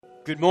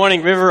Good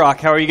morning, River Rock.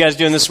 How are you guys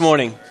doing this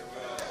morning?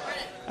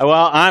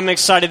 Well, I'm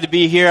excited to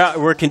be here.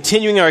 We're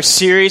continuing our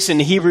series in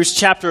Hebrews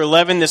chapter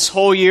 11. This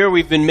whole year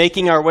we've been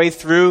making our way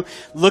through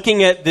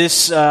looking at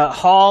this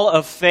hall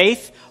of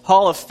faith,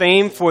 hall of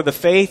fame for the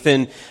faith.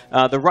 And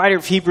the writer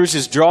of Hebrews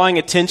is drawing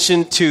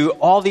attention to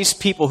all these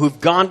people who've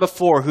gone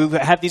before, who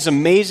have these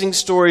amazing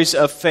stories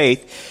of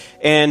faith.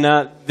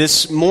 And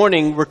this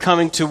morning we're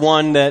coming to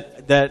one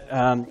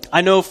that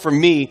I know for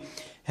me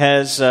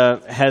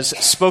has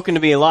spoken to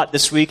me a lot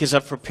this week as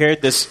I've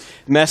prepared this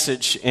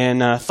message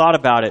and thought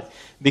about it.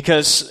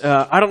 Because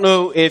I don't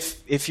know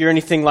if you're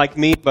anything like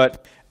me,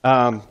 but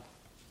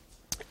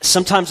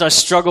sometimes I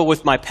struggle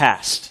with my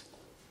past.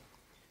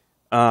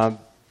 I've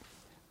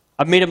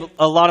made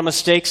a lot of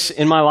mistakes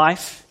in my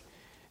life,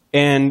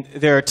 and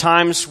there are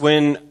times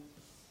when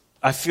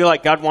I feel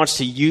like God wants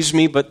to use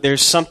me, but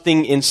there's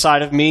something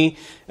inside of me.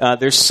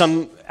 There's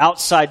some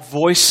outside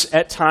voice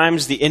at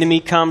times. The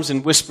enemy comes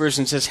and whispers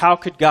and says, how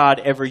could God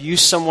ever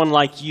use someone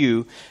like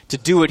you to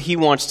do what he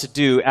wants to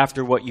do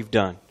after what you've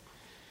done?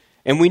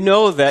 And we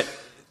know that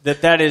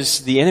is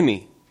the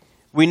enemy.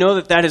 We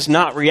know that is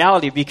not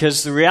reality,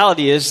 because the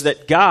reality is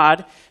that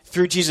God,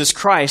 through Jesus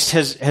Christ,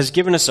 has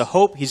given us a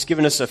hope. He's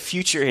given us a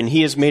future, and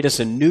he has made us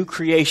a new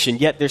creation.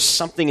 Yet there's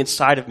something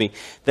inside of me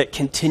that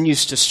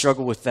continues to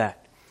struggle with that.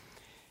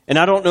 And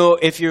I don't know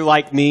if you're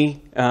like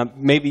me.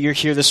 Maybe you're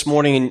here this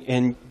morning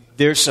and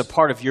there's a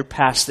part of your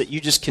past that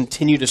you just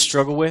continue to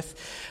struggle with.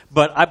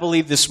 But I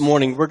believe this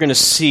morning we're going to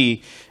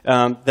see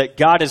that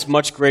God is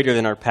much greater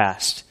than our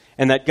past.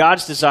 And that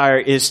God's desire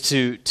is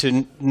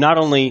to not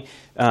only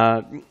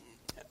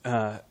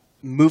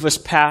move us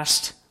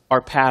past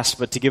our past,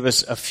 but to give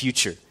us a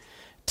future.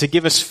 To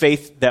give us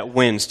faith that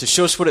wins. To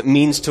show us what it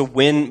means to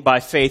win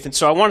by faith. And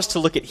so I want us to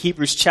look at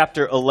Hebrews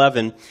chapter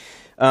 11.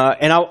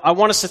 And I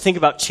want us to think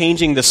about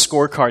changing the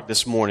scorecard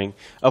this morning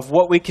of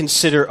what we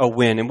consider a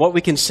win and what we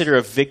consider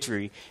a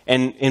victory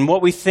and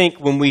what we think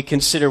when we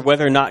consider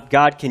whether or not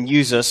God can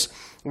use us.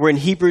 We're in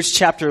Hebrews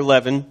chapter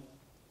 11,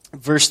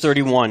 verse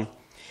 31.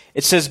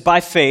 It says,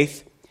 by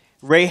faith,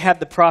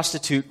 Rahab the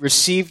prostitute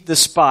received the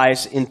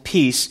spies in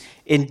peace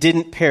and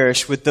didn't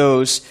perish with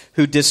those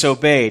who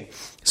disobeyed.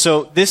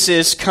 So this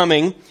is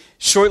coming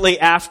shortly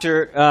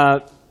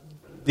after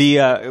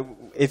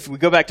if we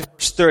go back to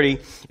verse 30,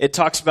 it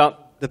talks about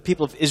the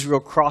people of Israel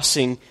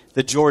crossing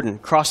the Jordan,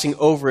 crossing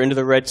over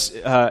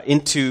into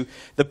into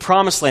the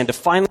promised land to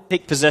finally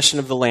take possession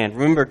of the land.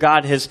 Remember,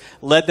 God has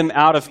led them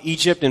out of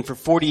Egypt, and for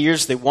 40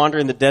 years they wander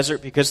in the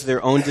desert because of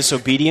their own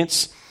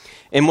disobedience.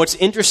 And what's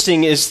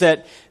interesting is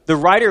that the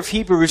writer of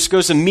Hebrews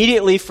goes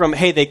immediately from,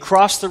 hey, they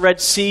crossed the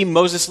Red Sea,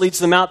 Moses leads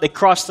them out, they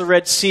crossed the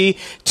Red Sea,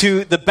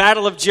 to the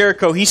Battle of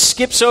Jericho. He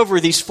skips over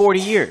these 40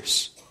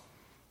 years.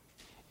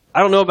 I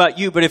don't know about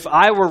you, but if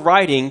I were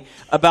writing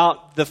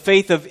about the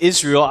faith of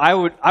Israel, I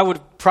would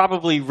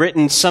probably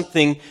written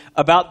something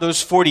about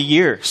those 40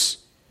 years.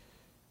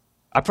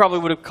 I probably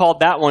would have called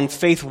that one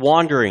faith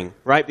wandering,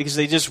 right? Because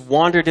they just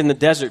wandered in the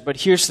desert. But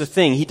here's the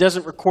thing. He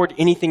doesn't record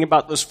anything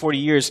about those 40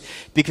 years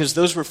because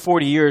those were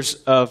 40 years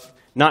of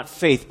not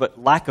faith,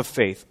 but lack of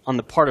faith on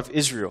the part of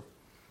Israel.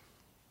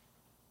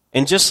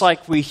 And just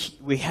like we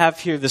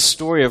have here the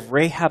story of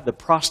Rahab the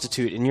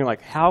prostitute, and you're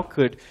like, how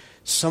could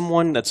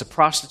someone that's a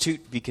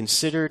prostitute be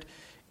considered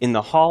in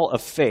the hall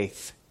of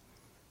faith?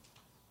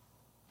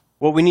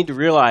 What we need to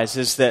realize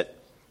is that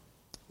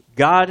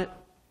God,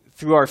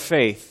 through our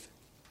faith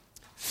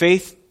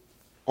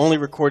only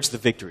records the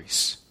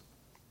victories,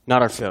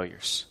 not our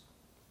failures.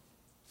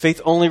 Faith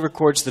only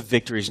records the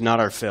victories, not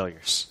our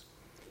failures.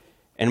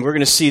 And we're going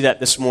to see that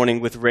this morning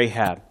with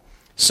Rahab,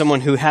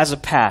 someone who has a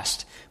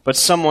past, but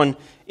someone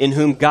in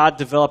whom God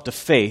developed a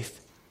faith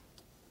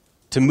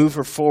to move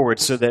her forward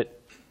so that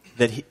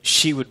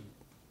she would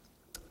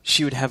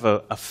have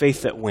a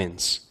faith that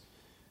wins,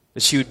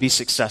 that she would be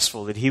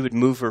successful, that he would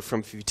move her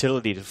from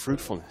futility to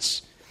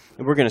fruitfulness.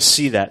 And we're going to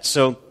see that.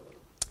 So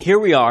here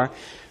we are.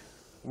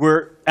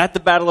 We're at the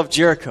Battle of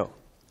Jericho.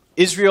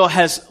 Israel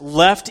has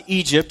left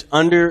Egypt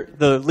under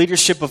the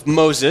leadership of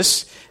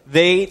Moses.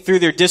 They, through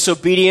their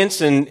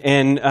disobedience and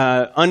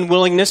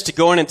unwillingness to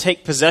go in and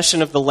take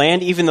possession of the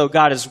land, even though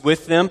God is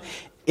with them,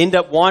 end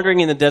up wandering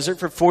in the desert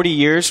for 40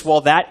 years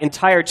while that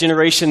entire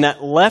generation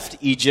that left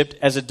Egypt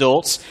as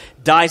adults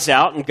dies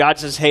out. And God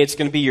says, hey, it's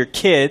going to be your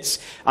kids.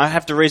 I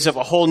have to raise up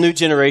a whole new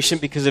generation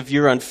because of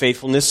your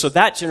unfaithfulness. So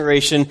that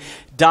generation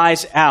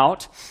dies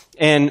out.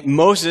 And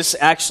Moses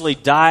actually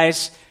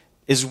dies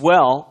as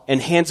well and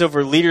hands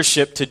over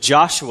leadership to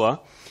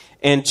Joshua.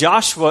 And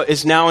Joshua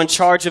is now in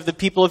charge of the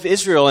people of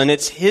Israel. And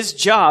it's his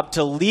job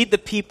to lead the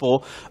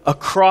people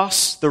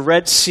across the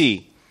Red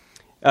Sea.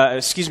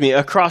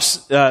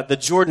 Across the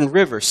Jordan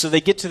River. So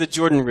they get to the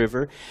Jordan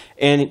River,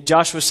 and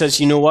Joshua says,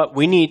 you know what,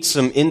 we need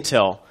some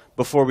intel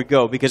before we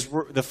go, because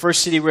the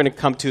first city we're going to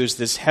come to is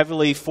this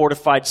heavily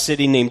fortified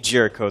city named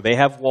Jericho. They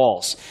have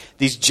walls,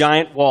 these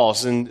giant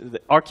walls, and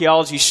the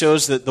archaeology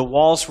shows that the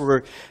walls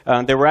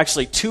there were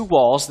actually two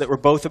walls that were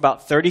both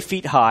about 30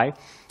 feet high.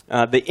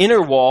 The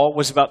inner wall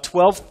was about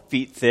 12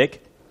 feet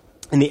thick,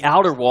 and the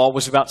outer wall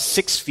was about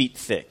 6 feet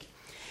thick.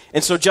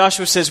 And so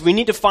Joshua says, we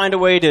need to find a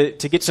way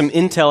to get some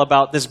intel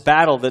about this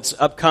battle that's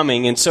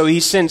upcoming. And so he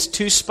sends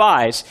 2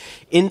 spies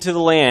into the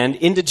land,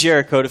 into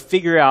Jericho, to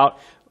figure out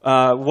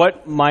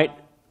what might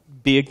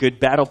be a good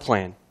battle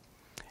plan.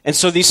 And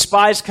so these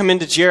spies come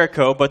into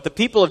Jericho, but the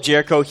people of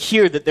Jericho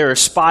hear that there are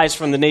spies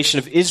from the nation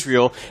of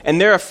Israel, and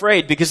they're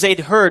afraid because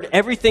they'd heard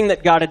everything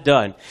that God had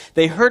done.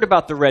 They heard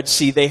about the Red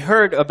Sea. They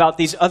heard about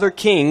these other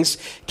kings,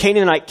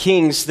 Canaanite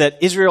kings,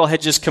 that Israel had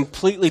just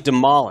completely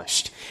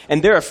demolished.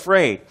 And they're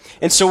afraid.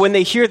 And so when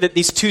they hear that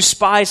these 2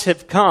 spies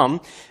have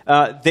come,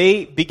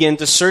 they begin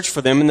to search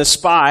for them. And the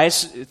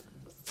spies,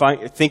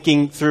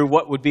 thinking through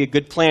what would be a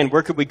good plan,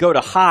 where could we go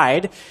to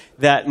hide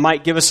that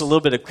might give us a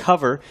little bit of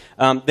cover,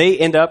 they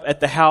end up at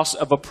the house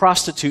of a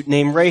prostitute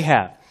named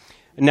Rahab.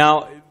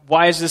 Now,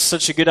 why is this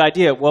such a good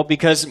idea? Well,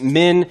 because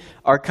men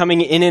are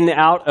coming in and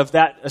out of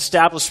that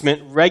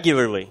establishment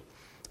regularly,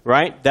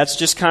 right? That's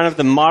just kind of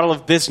the model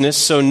of business,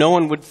 so no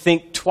one would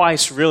think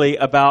twice really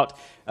about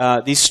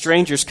these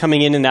strangers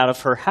coming in and out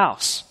of her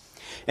house.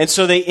 And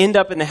so they end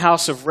up in the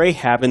house of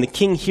Rahab, and the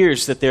king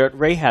hears that they're at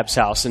Rahab's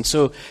house. And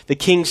so the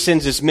king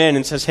sends his men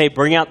and says, hey,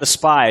 bring out the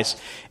spies.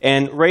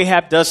 And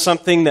Rahab does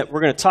something that we're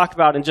going to talk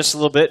about in just a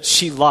little bit.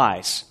 She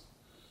lies,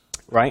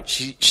 right?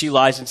 She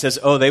lies and says,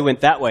 oh, they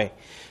went that way,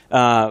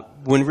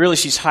 when really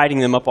she's hiding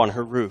them up on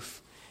her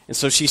roof. And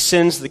so she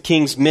sends the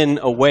king's men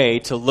away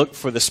to look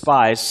for the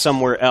spies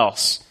somewhere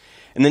else.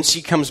 And then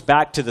she comes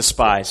back to the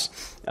spies.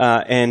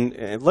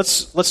 And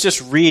let's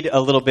just read a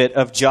little bit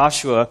of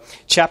Joshua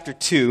chapter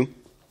 2.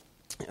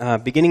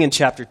 Beginning in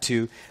chapter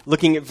 2,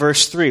 looking at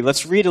verse 3.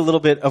 Let's read a little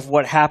bit of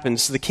what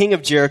happens. The king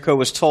of Jericho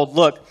was told,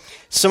 look,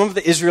 some of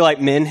the Israelite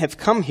men have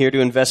come here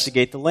to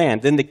investigate the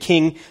land. Then the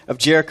king of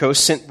Jericho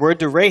sent word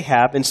to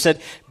Rahab and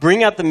said,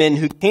 bring out the men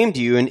who came to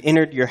you and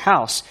entered your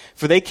house,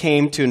 for they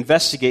came to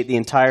investigate the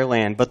entire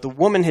land. But the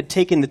woman had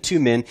taken the 2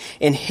 men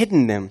and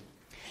hidden them.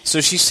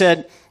 So she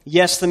said,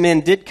 yes, the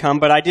men did come,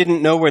 but I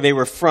didn't know where they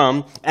were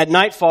from. At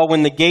nightfall,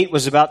 when the gate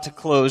was about to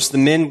close, the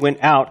men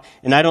went out,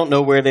 and I don't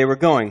know where they were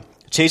going.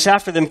 Chase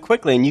after them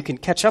quickly, and you can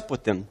catch up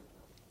with them.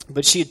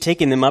 But she had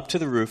taken them up to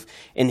the roof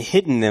and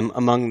hidden them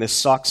among the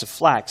stalks of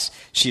flax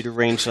she had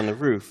arranged on the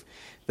roof.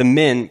 The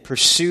men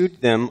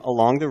pursued them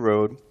along the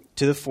road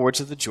to the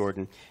fords of the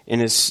Jordan,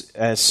 and as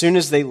soon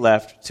as they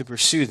left to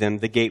pursue them,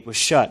 the gate was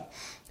shut.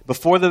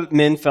 Before the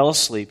men fell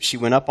asleep, she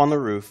went up on the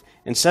roof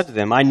and said to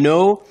them, I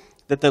know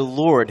that the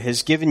Lord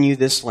has given you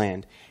this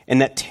land, and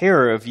that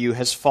terror of you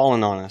has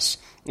fallen on us.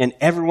 And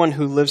everyone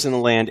who lives in the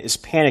land is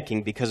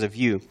panicking because of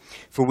you.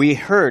 For we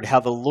heard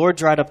how the Lord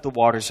dried up the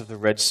waters of the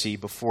Red Sea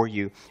before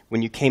you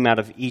when you came out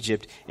of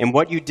Egypt, and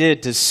what you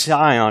did to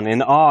Sihon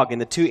and Og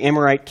and the 2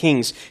 Amorite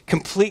kings,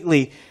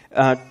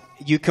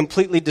 you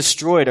completely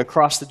destroyed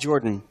across the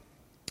Jordan.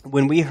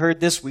 When we heard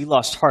this, we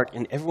lost heart,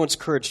 and everyone's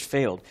courage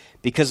failed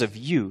because of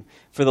you.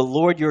 For the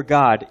Lord your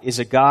God is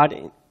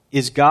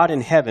God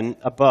in heaven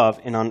above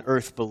and on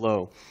earth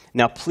below.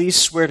 Now please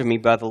swear to me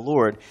by the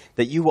Lord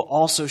that you will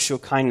also show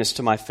kindness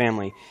to my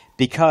family,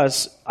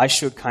 because I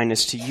showed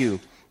kindness to you.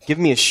 Give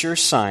me a sure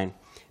sign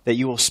that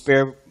you will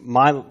spare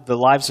the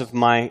lives of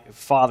my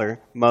father,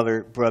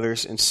 mother,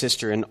 brothers, and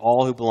sister, and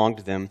all who belong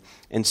to them,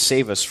 and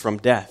save us from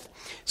death.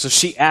 So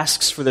she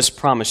asks for this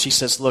promise. She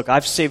says, look,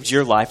 I've saved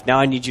your life. Now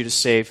I need you to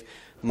save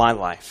my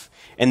life.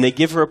 And they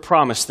give her a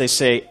promise. They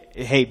say,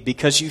 hey,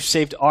 because you've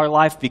saved our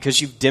life, because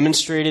you've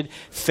demonstrated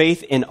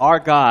faith in our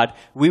God,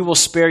 we will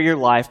spare your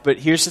life. But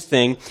here's the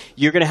thing.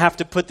 You're going to have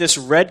to put this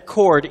red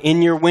cord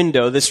in your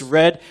window, this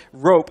red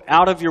rope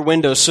out of your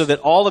window, so that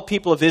all the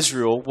people of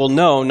Israel will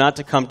know not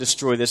to come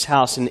destroy this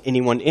house and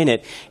anyone in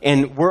it.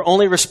 And we're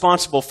only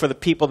responsible for the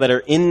people that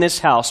are in this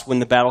house when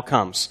the battle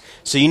comes.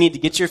 So you need to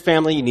get your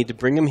family, you need to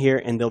bring them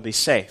here, and they'll be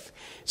safe.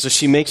 So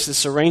she makes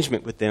this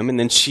arrangement with them, and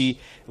then she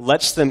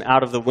lets them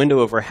out of the window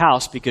of her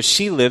house because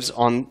she lives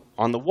on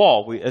the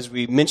wall. As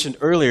we mentioned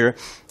earlier,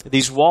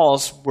 these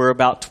walls were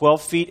about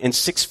 12 feet and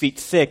 6 feet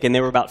thick, and they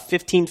were about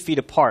 15 feet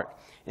apart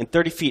and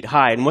 30 feet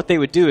high. And what they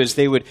would do is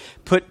they would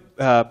put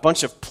a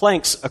bunch of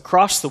planks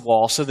across the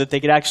wall so that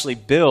they could actually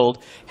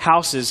build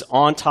houses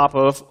on top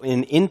of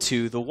and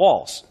into the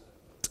walls.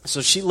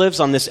 So she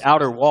lives on this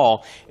outer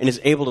wall and is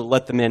able to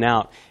let the men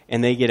out,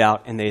 and they get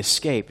out and they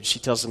escape. And she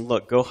tells them,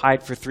 look, go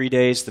hide for 3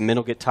 days. The men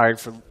will get tired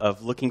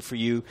of looking for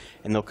you,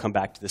 and they'll come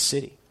back to the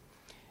city.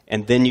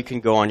 And then you can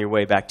go on your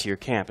way back to your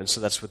camp. And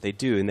so that's what they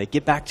do. And they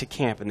get back to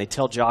camp, and they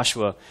tell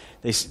Joshua,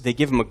 they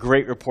give him a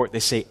great report. They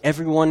say,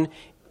 everyone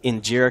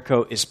in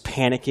Jericho is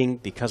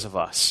panicking because of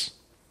us,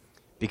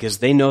 because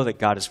they know that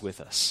God is with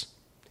us.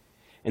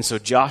 And so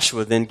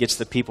Joshua then gets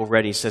the people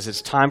ready. He says,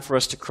 it's time for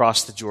us to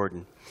cross the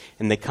Jordan.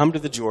 And they come to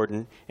the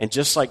Jordan, and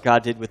just like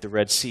God did with the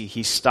Red Sea,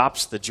 he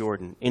stops the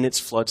Jordan in its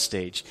flood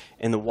stage,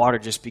 and the water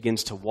just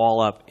begins to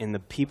wall up, and the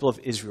people of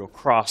Israel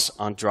cross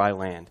on dry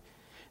land.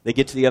 They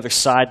get to the other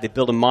side, they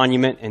build a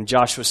monument, and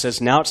Joshua says,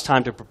 now it's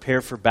time to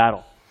prepare for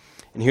battle.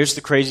 And here's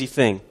the crazy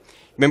thing.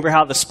 Remember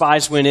how the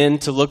spies went in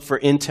to look for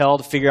intel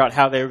to figure out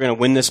how they were going to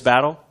win this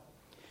battle?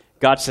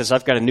 God says,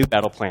 I've got a new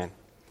battle plan.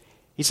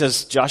 He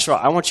says, Joshua,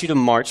 I want you to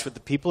march with the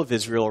people of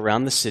Israel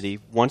around the city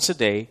once a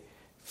day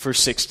for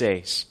 6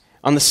 days.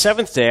 On the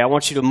seventh day, I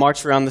want you to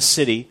march around the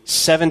city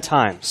 7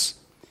 times.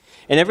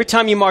 And every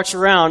time you march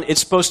around,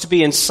 it's supposed to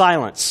be in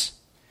silence.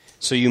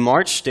 So you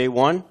march, day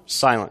 1,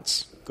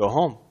 silence. Go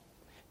home.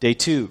 Day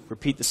 2,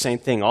 repeat the same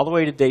thing, all the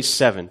way to day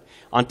 7.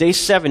 On day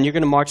 7, you're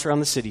going to march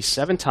around the city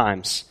 7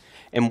 times.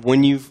 And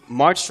when you've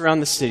marched around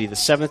the city the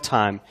 7th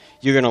time,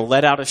 you're going to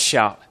let out a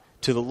shout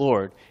to the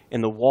Lord.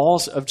 And the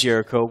walls of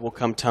Jericho will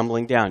come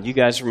tumbling down. You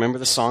guys remember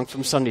the song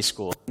from Sunday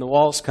school. The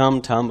walls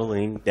come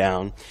tumbling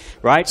down.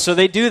 Right? So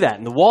they do that.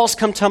 And the walls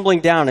come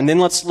tumbling down. And then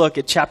let's look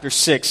at chapter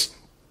 6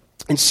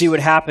 and see what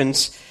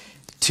happens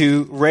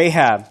to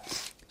Rahab.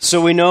 So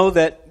we know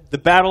that the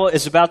battle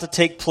is about to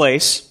take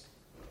place.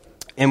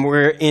 And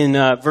we're in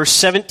verse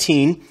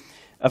 17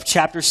 of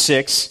chapter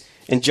 6.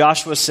 And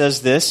Joshua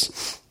says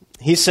this.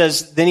 He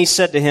says, then he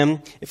said to him,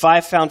 if I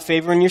have found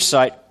favor in your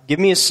sight, give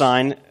me a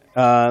sign.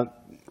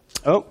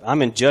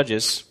 I'm in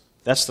Judges.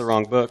 That's the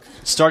wrong book.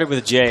 It started with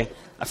a J.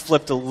 I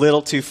flipped a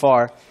little too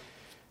far.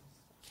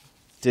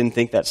 Didn't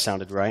think that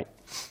sounded right.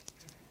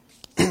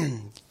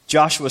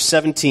 Joshua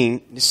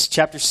 17, this is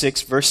chapter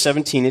 6, verse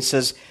 17. It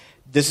says,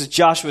 this is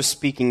Joshua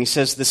speaking. He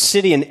says, the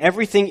city and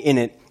everything in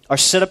it are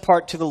set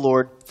apart to the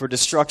Lord for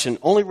destruction.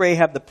 Only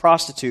Rahab the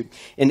prostitute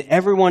and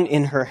everyone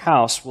in her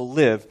house will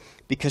live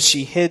because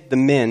she hid the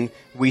men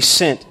we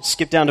sent.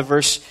 Skip down to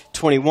verse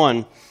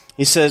 21.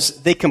 He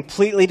says, they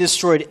completely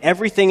destroyed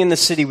everything in the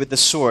city with the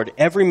sword,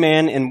 every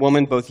man and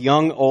woman, both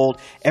young, old,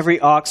 every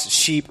ox,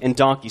 sheep, and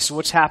donkey. So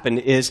what's happened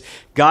is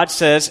God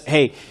says,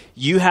 hey,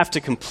 you have to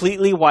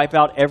completely wipe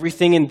out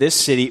everything in this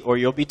city or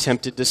you'll be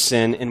tempted to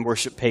sin and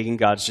worship pagan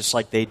gods just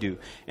like they do.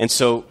 And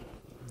so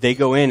they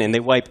go in and they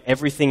wipe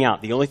everything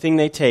out. The only thing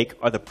they take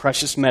are the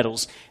precious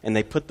metals and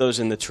they put those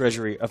in the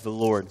treasury of the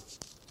Lord.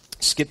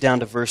 Skip down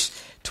to verse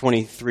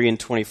 23 and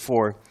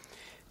 24.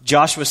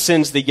 Joshua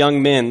sends the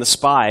young men, the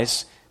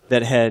spies,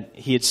 that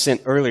he had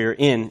sent earlier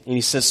in. And he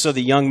says, so the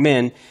young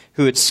men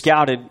who had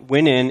scouted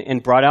went in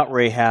and brought out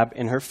Rahab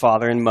and her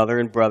father and mother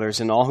and brothers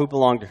and all who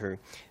belonged to her.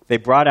 They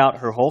brought out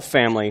her whole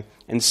family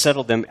and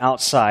settled them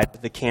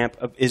outside the camp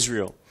of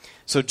Israel.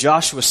 So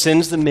Joshua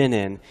sends the men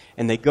in,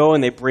 and they go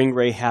and they bring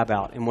Rahab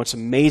out. And what's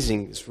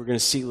amazing, as we're going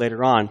to see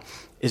later on,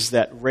 is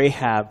that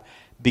Rahab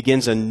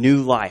begins a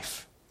new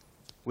life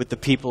with the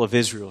people of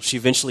Israel. She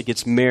eventually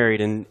gets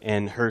married,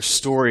 and her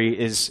story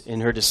is,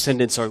 and her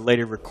descendants are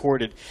later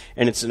recorded,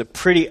 and it's a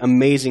pretty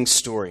amazing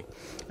story.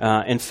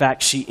 In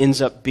fact, she ends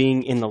up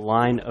being in the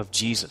line of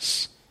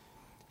Jesus.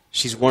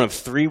 She's one of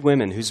 3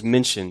 women who's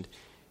mentioned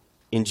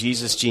in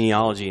Jesus'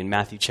 genealogy in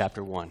Matthew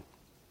chapter 1.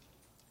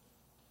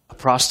 A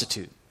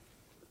prostitute,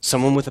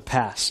 someone with a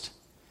past,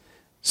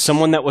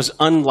 someone that was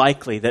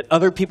unlikely, that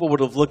other people would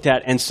have looked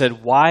at and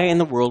said, why in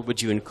the world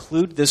would you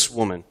include this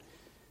woman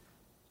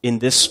in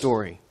this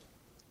story?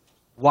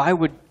 Why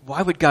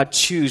would God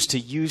choose to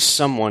use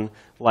someone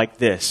like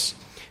this?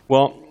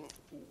 Well,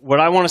 what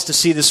I want us to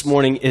see this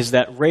morning is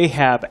that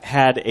Rahab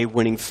had a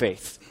winning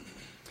faith.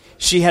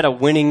 She had a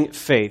winning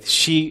faith.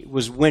 She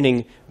was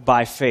winning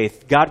by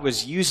faith. God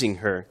was using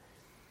her,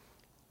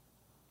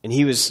 and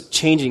he was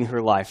changing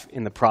her life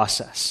in the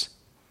process.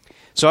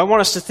 So I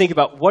want us to think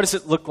about, what does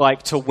it look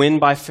like to win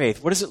by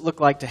faith? What does it look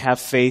like to have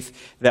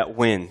faith that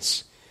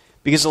wins?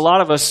 Because a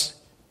lot of us,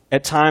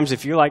 at times,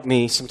 if you're like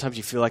me, sometimes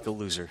you feel like a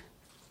loser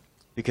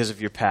because of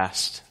your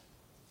past.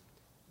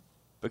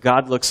 But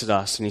God looks at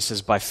us and he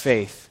says, by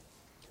faith,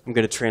 I'm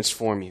going to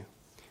transform you.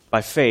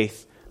 By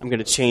faith, I'm going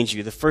to change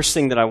you. The first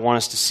thing that I want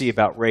us to see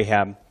about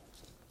Rahab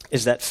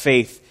is that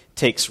faith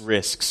takes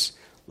risks.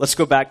 Let's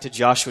go back to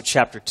Joshua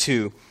chapter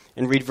 2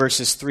 and read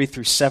verses 3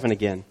 through 7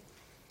 again.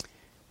 It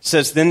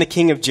says, then the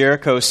king of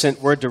Jericho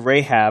sent word to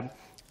Rahab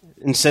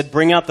and said,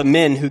 bring out the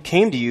men who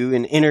came to you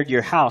and entered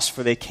your house,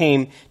 for they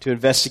came to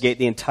investigate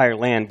the entire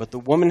land. But the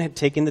woman had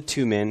taken the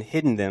 2 men,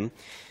 hidden them.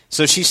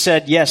 So she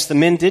said, yes, the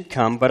men did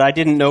come, but I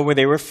didn't know where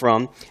they were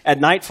from. At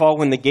nightfall,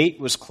 when the gate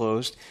was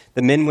closed,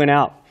 the men went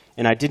out,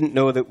 and I didn't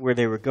know where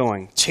they were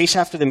going. Chase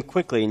after them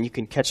quickly, and you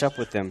can catch up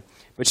with them.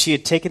 But she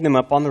had taken them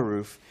up on the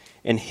roof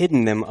and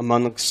hidden them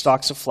among the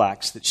stalks of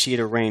flax that she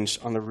had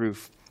arranged on the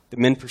roof. The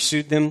men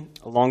pursued them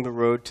along the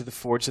road to the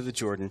fords of the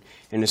Jordan,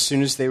 and as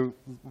soon as they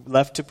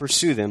left to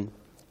pursue them,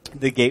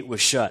 the gate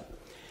was shut.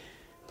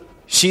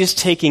 She is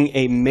taking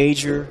a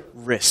major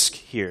risk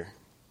here.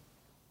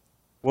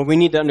 What we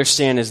need to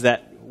understand is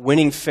that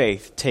winning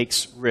faith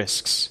takes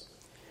risks.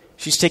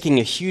 She's taking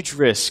a huge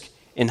risk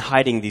in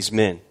hiding these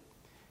men.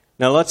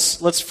 Now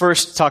let's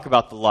first talk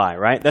about the lie,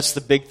 right? That's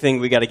the big thing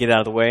we got to get out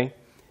of the way.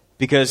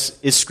 Because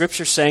is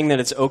Scripture saying that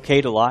it's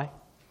okay to lie?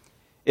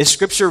 Is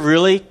Scripture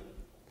really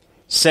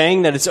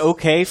saying that it's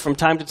okay from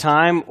time to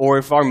time, or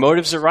if our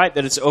motives are right,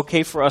 that it's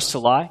okay for us to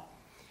lie?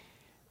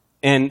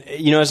 And,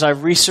 as I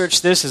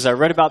researched this, as I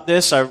read about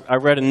this, I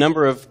read a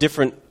number of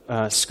different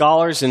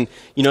scholars, and,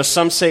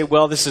 some say,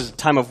 well, this is a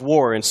time of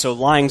war, and so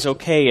lying's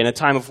okay in a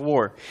time of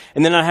war.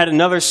 And then I had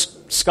another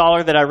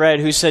scholar that I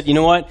read who said, you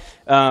know what,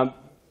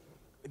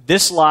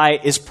 this lie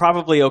is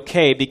probably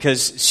okay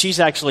because she's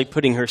actually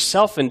putting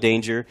herself in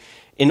danger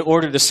in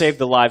order to save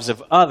the lives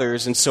of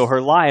others. And so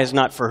her lie is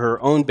not for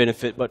her own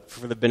benefit, but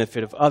for the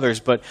benefit of others.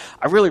 But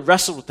I really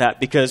wrestled with that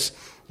because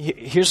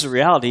here's the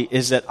reality,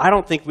 is that I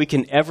don't think we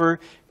can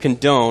ever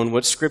condone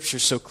what Scripture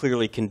so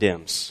clearly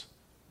condemns.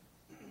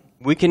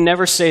 We can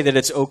never say that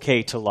it's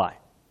okay to lie.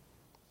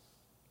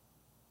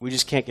 We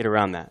just can't get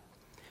around that.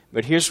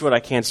 But here's what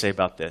I can say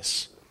about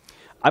this.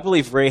 I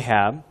believe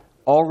Rahab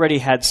already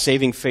had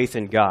saving faith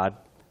in God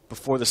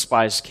before the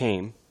spies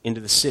came into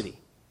the city.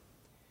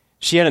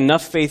 She had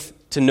enough faith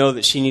to know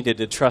that she needed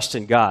to trust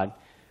in God,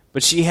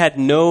 but she had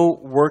no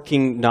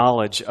working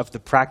knowledge of the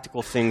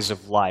practical things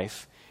of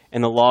life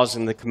and the laws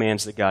and the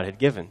commands that God had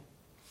given.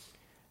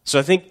 So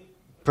I think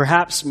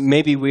perhaps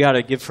maybe we ought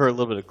to give her a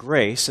little bit of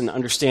grace and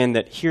understand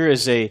that here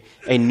is a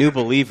new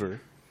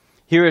believer.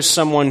 Here is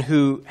someone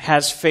who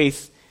has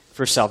faith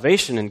for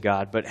salvation in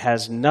God, but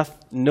has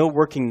no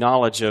working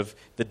knowledge of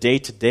the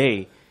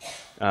day-to-day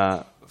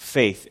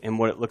faith and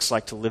what it looks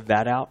like to live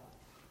that out.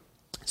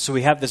 So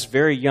we have this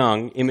very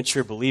young,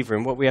 immature believer,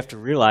 and what we have to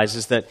realize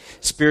is that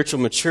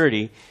spiritual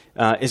maturity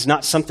is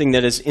not something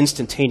that is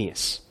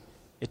instantaneous.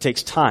 It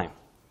takes time.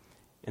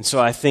 And so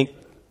I think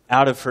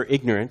out of her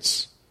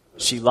ignorance,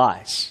 she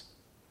lies.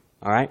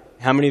 All right?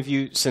 How many of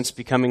you, since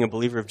becoming a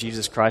believer of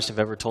Jesus Christ, have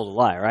ever told a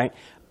lie, right?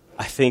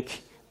 I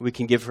think we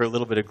can give her a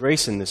little bit of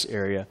grace in this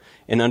area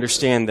and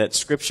understand that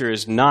Scripture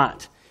is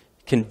not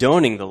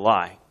condoning the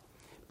lie.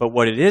 But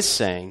what it is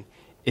saying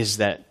is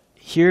that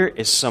here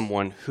is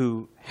someone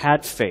who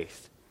had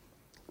faith.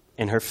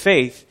 And her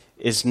faith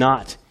is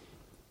not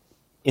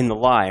in the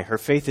lie. Her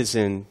faith is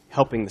in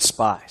helping the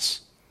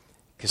spies.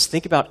 Because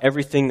think about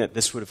everything that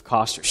this would have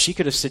cost her. She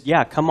could have said,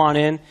 yeah, come on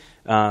in.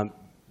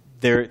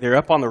 They're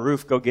up on the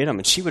roof. Go get them.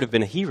 And she would have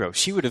been a hero.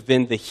 She would have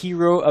been the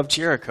hero of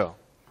Jericho.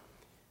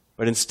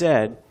 But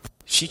instead,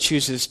 she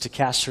chooses to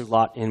cast her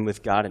lot in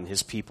with God and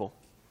his people.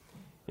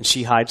 And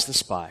she hides the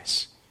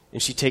spies.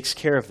 And she takes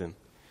care of them.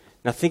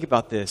 Now think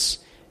about this.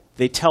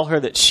 They tell her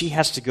that she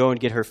has to go and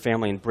get her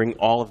family and bring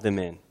all of them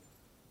in.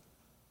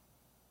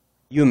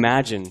 You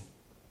imagine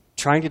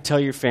trying to tell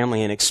your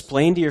family and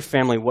explain to your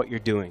family what you're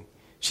doing.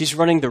 She's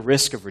running the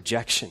risk of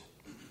rejection.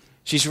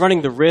 She's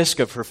running the risk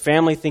of her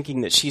family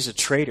thinking that she's a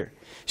traitor.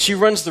 She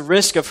runs the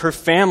risk of her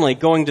family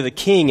going to the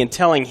king and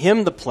telling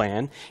him the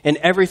plan and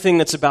everything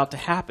that's about to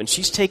happen.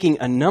 She's taking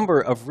a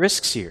number of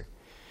risks here.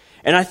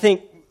 And I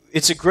think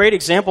it's a great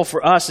example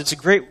for us. It's a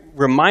great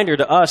reminder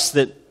to us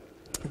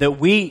that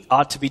we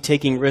ought to be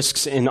taking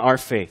risks in our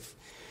faith.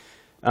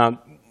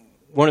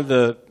 One of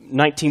the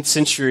 19th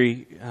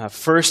century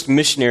first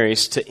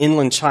missionaries to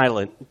inland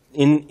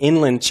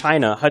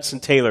China, Hudson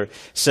Taylor,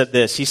 said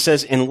this. He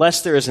says,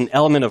 unless there is an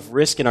element of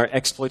risk in our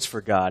exploits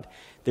for God,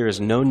 there is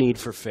no need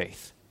for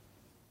faith.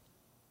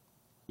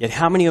 Yet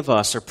how many of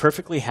us are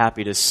perfectly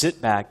happy to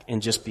sit back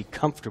and just be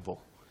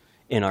comfortable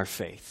in our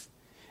faith?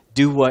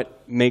 Do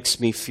what makes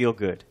me feel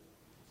good.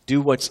 Do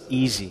what's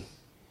easy.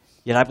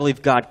 Yet I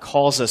believe God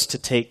calls us to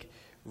take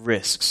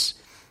risks.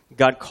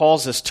 God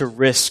calls us to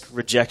risk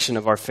rejection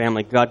of our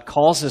family. God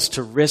calls us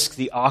to risk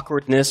the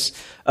awkwardness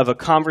of a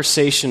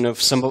conversation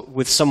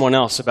with someone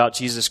else about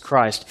Jesus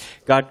Christ.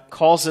 God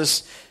calls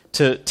us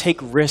to take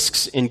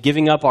risks in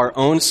giving up our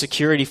own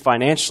security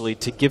financially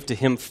to give to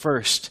him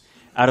first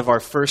out of our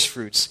first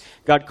fruits.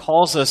 God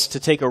calls us to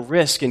take a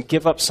risk and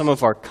give up some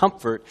of our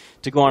comfort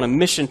to go on a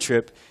mission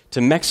trip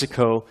to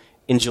Mexico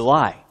in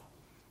July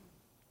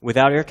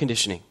without air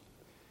conditioning.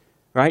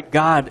 Right?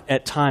 God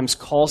at times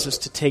calls us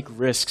to take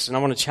risks. And I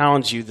want to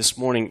challenge you this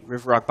morning,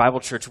 River Rock Bible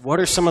Church, what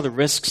are some of the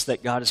risks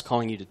that God is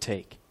calling you to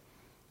take?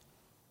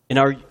 And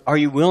are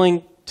you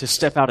willing to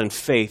step out in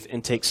faith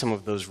and take some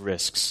of those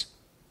risks?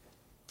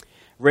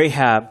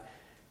 Rahab,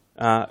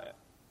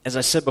 as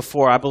I said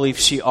before, I believe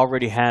she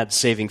already had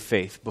saving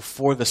faith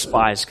before the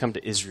spies come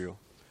to Israel,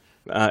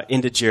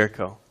 into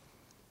Jericho.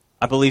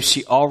 I believe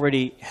she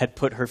already had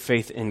put her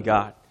faith in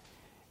God.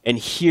 And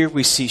here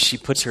we see she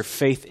puts her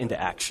faith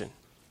into action.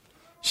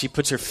 She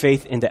puts her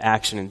faith into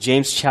action. In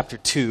James chapter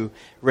 2,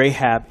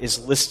 Rahab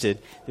is listed.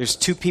 There's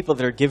two people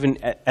that are given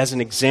as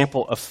an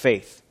example of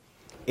faith.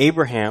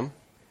 Abraham,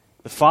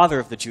 the father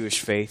of the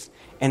Jewish faith,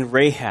 and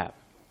Rahab,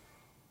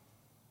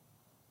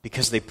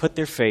 because they put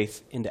their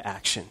faith into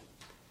action.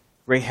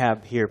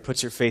 Rahab here puts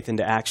her faith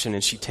into action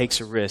and she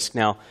takes a risk.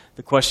 Now,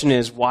 the question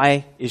is,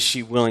 why is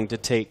she willing to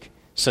take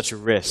such a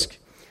risk?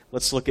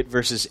 Let's look at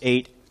verses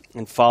 8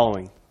 and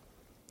following.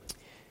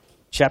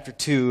 Chapter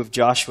 2 of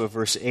Joshua,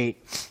 verse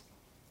 8.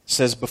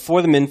 Says,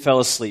 before the men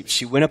fell asleep,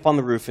 she went up on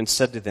the roof and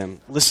said to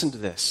them, listen to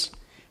this.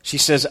 She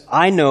says,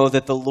 I know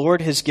that the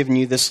Lord has given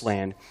you this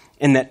land,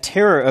 and that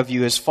terror of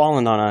you has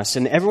fallen on us,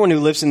 and everyone who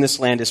lives in this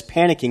land is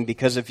panicking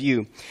because of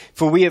you.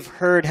 For we have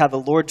heard how the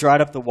Lord dried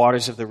up the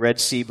waters of the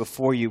Red Sea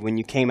before you when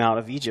you came out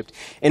of Egypt,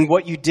 and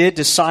what you did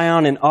to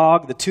Sihon and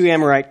Og, the two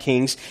Amorite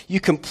kings, you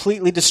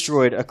completely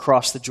destroyed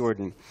across the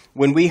Jordan.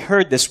 When we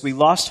heard this, we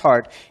lost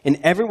heart, and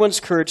everyone's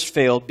courage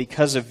failed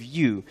because of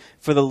you.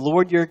 For the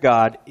Lord your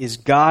God is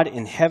God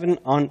in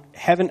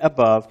heaven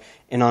above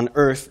and on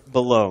earth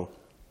below.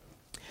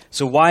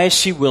 So why is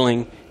she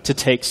willing to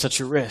take such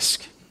a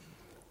risk?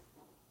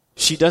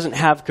 She doesn't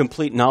have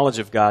complete knowledge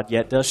of God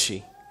yet, does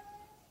she?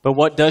 But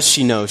what does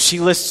she know? She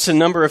lists a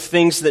number of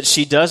things that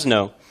she does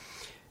know.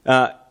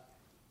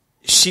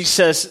 She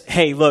says,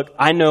 hey, look,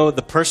 I know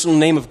the personal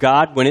name of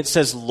God. When it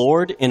says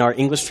Lord in our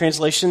English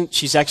translation,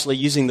 she's actually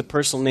using the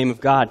personal name of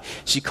God.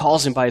 She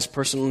calls him by his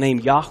personal name,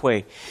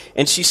 Yahweh.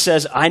 And she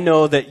says, I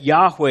know that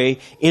Yahweh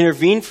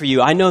intervened for you.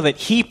 I know that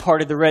he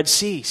parted the Red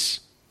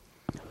Seas.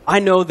 I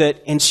know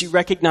that, and she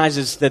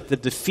recognizes that the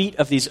defeat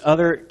of these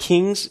other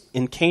kings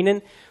in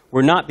Canaan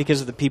were not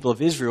because of the people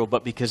of Israel,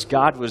 but because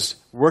God was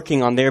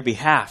working on their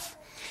behalf.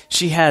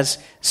 She has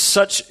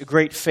such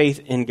great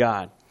faith in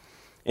God.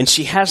 And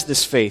she has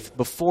this faith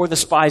before the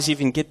spies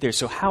even get there.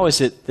 So how is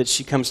it that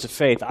she comes to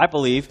faith? I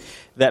believe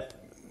that,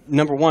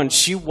 number one,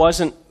 she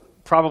wasn't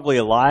probably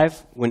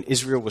alive when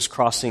Israel was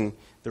crossing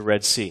the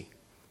Red Sea.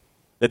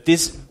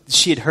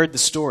 She had heard the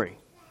story.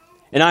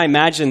 And I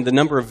imagine the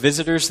number of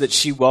visitors that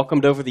she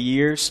welcomed over the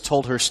years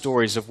told her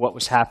stories of what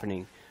was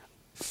happening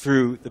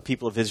through the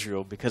people of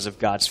Israel because of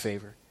God's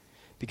favor,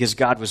 because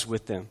God was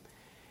with them.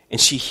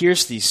 And she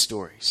hears these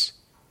stories,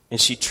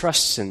 and she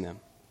trusts in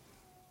them.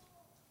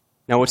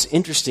 Now, what's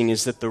interesting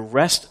is that the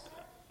rest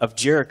of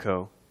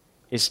Jericho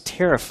is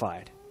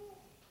terrified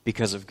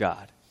because of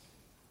God.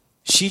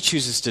 She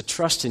chooses to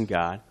trust in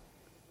God.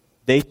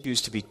 They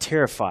choose to be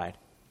terrified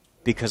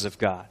because of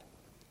God.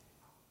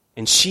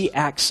 And she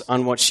acts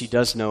on what she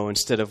does know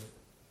instead of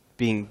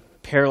being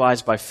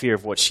paralyzed by fear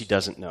of what she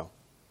doesn't know.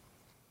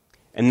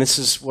 And this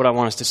is what I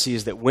want us to see,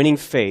 is that winning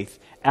faith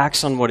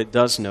acts on what it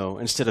does know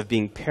instead of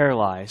being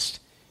paralyzed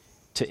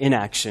to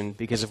inaction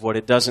because of what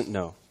it doesn't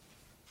know.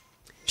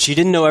 She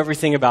didn't know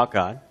everything about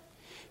God.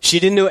 She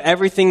didn't know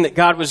everything that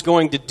God was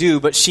going to do,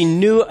 but she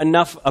knew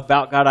enough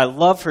about God. I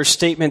love her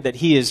statement that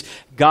he is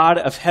God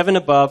of heaven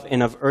above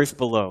and of earth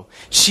below.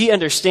 She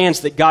understands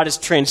that God is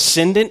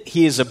transcendent.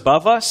 He is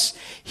above us.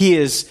 He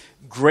is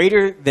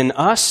greater than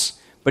us,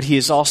 but he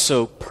is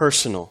also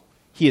personal.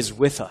 He is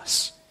with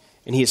us,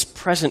 and he is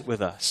present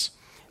with us.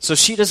 So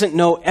she doesn't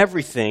know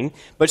everything,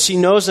 but she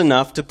knows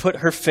enough to put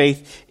her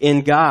faith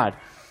in God.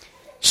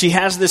 She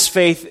has this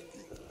faith,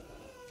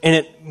 and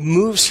it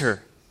moves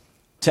her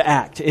to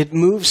act. It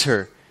moves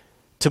her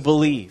to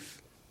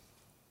believe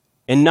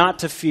and not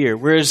to fear,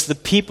 whereas the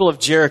people of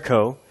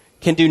Jericho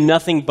can do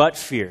nothing but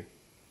fear.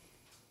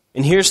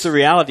 And here's the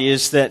reality,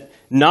 is that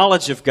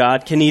knowledge of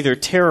God can either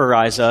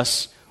terrorize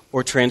us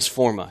or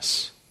transform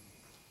us.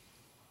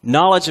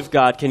 Knowledge of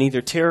God can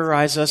either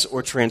terrorize us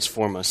or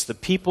transform us. The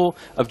people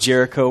of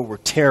Jericho were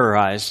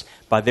terrorized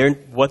by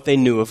what they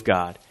knew of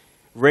God.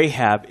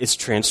 Rahab is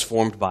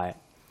transformed by it.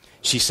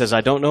 She says,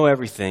 I don't know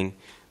everything,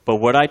 but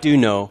what I do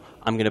know,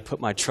 I'm going to put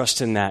my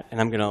trust in that,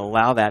 and I'm going to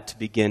allow that to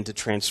begin to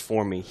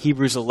transform me.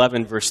 Hebrews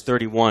 11, verse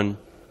 31,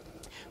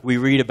 we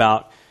read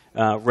about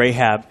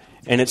Rahab,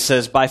 and it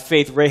says, by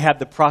faith Rahab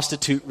the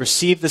prostitute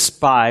received the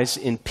spies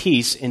in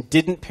peace and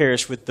didn't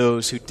perish with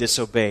those who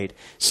disobeyed.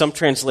 Some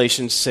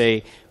translations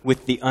say,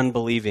 with the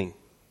unbelieving.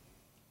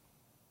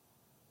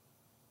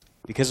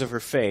 Because of her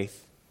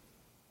faith,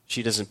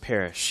 she doesn't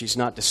perish. She's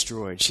not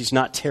destroyed. She's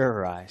not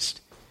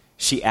terrorized.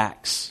 She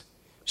acts.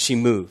 She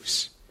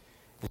moves.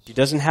 She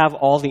doesn't have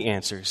all the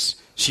answers.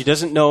 She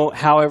doesn't know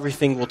how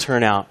everything will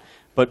turn out,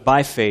 but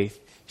by faith,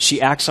 she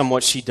acts on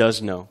what she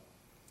does know.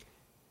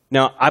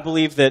 Now, I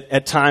believe that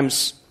at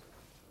times,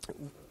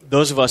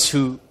 those of us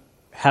who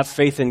have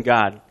faith in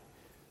God,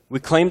 we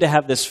claim to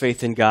have this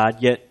faith in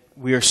God, yet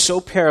we are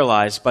so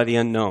paralyzed by the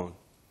unknown.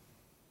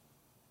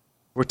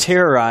 We're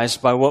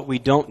terrorized by what we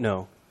don't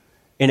know,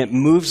 and it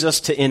moves us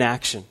to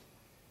inaction.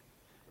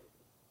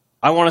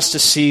 I want us to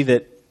see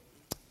that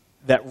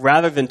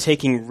rather than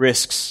taking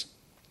risks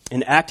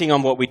and acting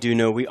on what we do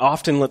know, we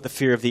often let the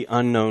fear of the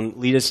unknown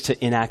lead us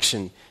to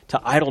inaction, to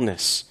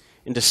idleness,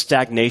 and to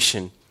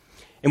stagnation.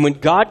 And when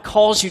God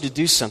calls you to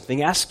do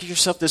something, ask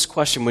yourself this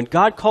question. When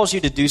God calls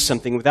you to do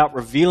something without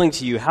revealing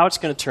to you how it's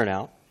going to turn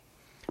out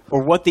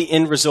or what the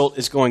end result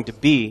is going to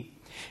be,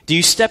 do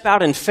you step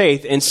out in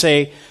faith and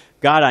say,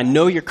 God, I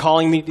know you're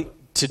calling me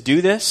to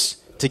do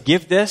this, to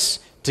give this,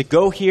 to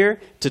go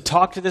here, to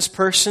talk to this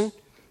person,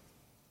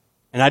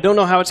 and I don't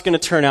know how it's going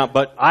to turn out,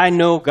 but I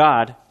know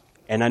God,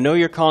 and I know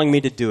you're calling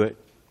me to do it,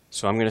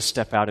 so I'm going to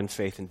step out in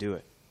faith and do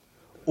it?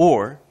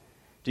 Or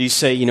do you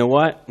say, you know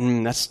what?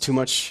 That's too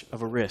much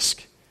of a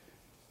risk.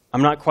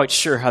 I'm not quite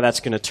sure how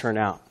that's going to turn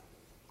out.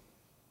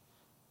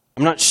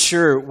 I'm not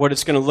sure what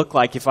it's going to look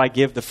like if I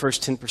give the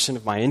first 10%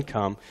 of my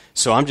income,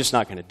 so I'm just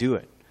not going to do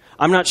it.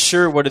 I'm not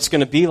sure what it's going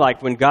to be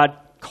like when God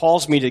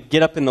calls me to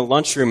get up in the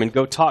lunchroom and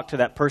go talk to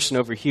that person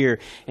over here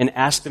and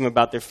ask them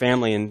about their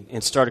family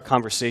and start a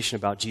conversation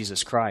about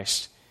Jesus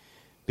Christ.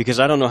 Because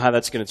I don't know how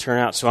that's going to turn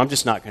out, so I'm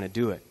just not going to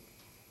do it.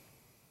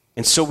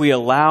 And so we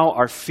allow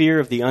our fear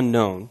of the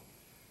unknown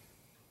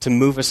to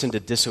move us into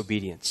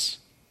disobedience,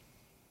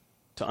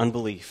 to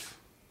unbelief,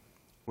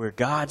 where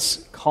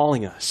God's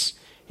calling us.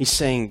 He's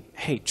saying,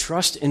 hey,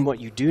 trust in what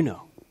you do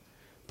know.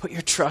 Put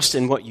your trust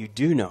in what you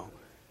do know.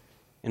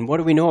 And what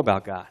do we know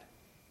about God?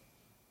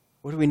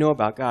 What do we know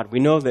about God? We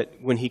know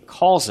that when he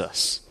calls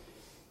us,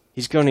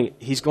 He's going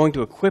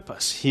to equip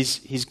us.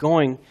 He's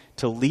going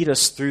to lead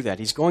us through that.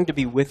 He's going to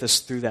be with us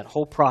through that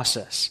whole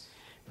process.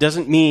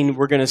 Doesn't mean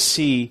we're going to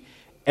see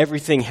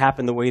everything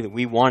happen the way that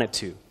we want it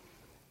to.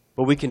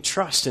 But we can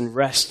trust and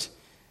rest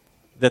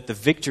that the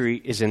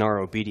victory is in our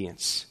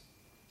obedience.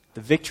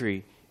 The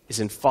victory is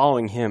in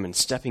following him and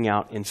stepping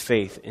out in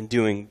faith and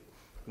doing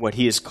what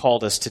he has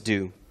called us to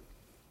do.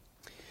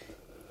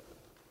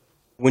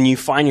 When you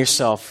find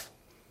yourself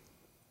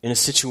in a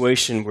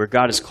situation where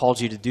God has called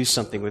you to do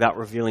something without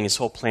revealing his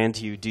whole plan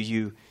to you, do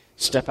you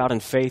step out in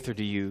faith or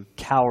do you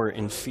cower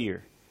in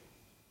fear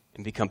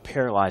and become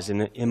paralyzed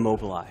and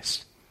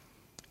immobilized?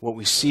 What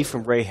we see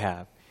from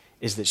Rahab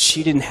is that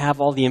she didn't have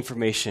all the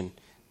information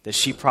that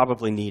she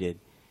probably needed,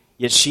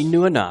 yet she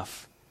knew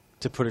enough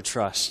to put her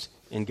trust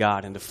in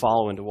God and to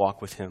follow and to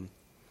walk with him.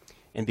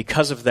 And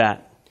because of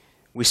that,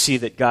 we see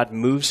that God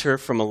moves her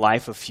from a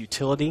life of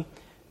futility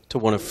to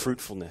one of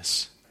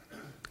fruitfulness.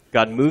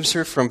 God moves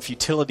her from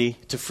futility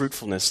to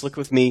fruitfulness. Look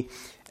with me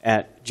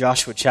at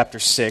Joshua chapter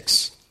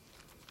 6.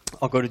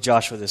 I'll go to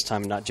Joshua this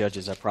time, not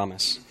Judges, I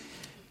promise.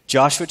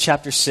 Joshua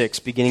chapter 6,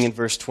 beginning in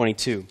verse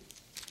 22.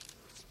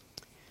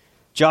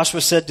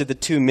 Joshua said to the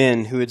 2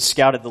 men who had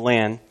scouted the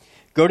land,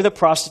 "Go to the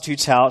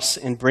prostitute's house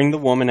and bring the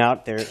woman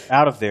out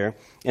of there,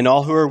 and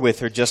all who are with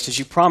her, just as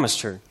you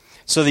promised her."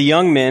 So the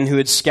young men who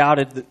had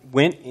scouted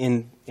went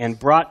in and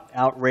brought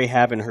out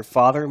Rahab and her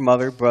father,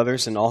 mother,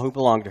 brothers, and all who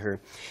belonged to her.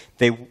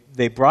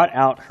 They brought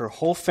out her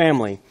whole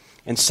family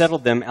and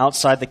settled them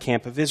outside the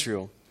camp of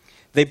Israel.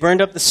 They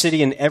burned up the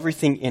city and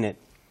everything in it,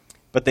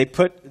 but they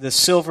put the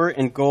silver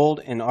and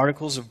gold and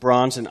articles of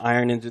bronze and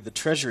iron into the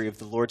treasury of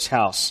the Lord's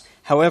house.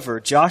 However,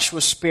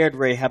 Joshua spared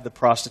Rahab the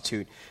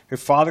prostitute, her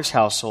father's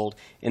household,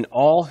 and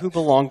all who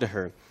belonged to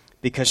her,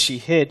 because she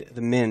hid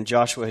the men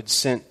Joshua had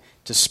sent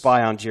to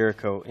spy on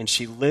Jericho, and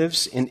she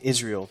lives in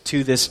Israel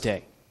to this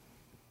day.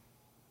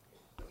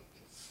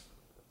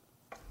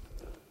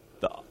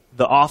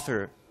 The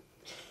author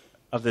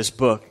of this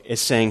book is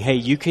saying, hey,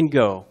 you can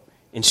go,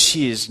 and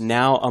she is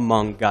now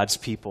among God's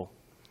people.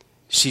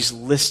 She's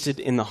listed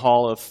in the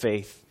Hall of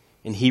Faith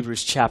in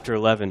Hebrews chapter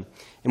 11.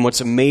 And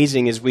what's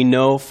amazing is we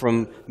know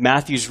from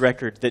Matthew's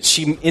record that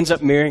she ends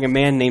up marrying a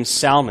man named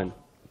Salmon,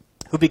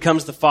 who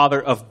becomes the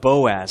father of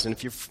Boaz. And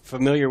if you're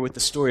familiar with the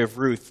story of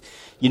Ruth,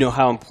 you know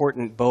how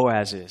important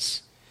Boaz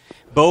is.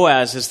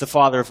 Boaz is the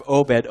father of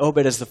Obed.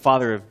 Obed is the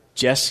father of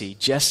Jesse.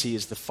 Jesse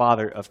is the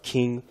father of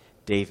King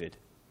David.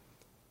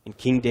 And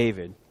King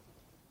David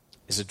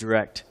is a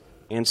direct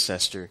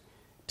ancestor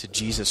to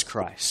Jesus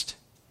Christ.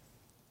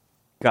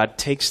 God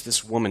takes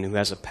this woman who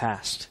has a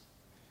past,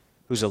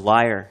 who's a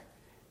liar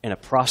and a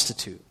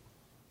prostitute,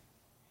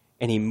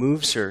 and he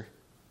moves her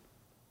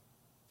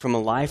from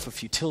a life of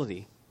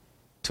futility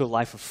to a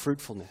life of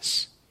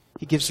fruitfulness.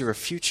 He gives her a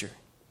future.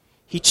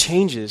 He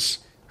changes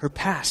her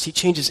past. He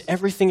changes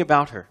everything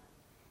about her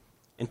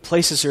and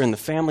places her in the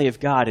family of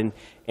God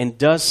and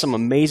does some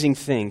amazing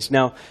things.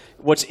 Now,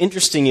 what's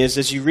interesting is,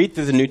 as you read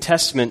through the New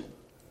Testament,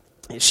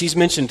 she's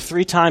mentioned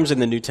 3 times in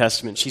the New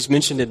Testament. She's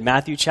mentioned in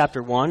Matthew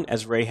chapter 1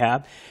 as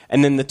Rahab,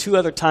 and then the 2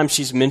 other times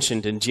she's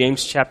mentioned in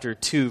James chapter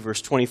 2,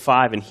 verse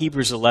 25, and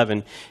Hebrews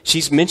 11,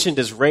 she's mentioned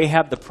as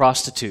Rahab the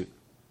prostitute.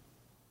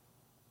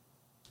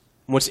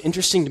 And what's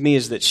interesting to me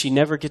is that she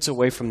never gets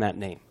away from that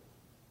name.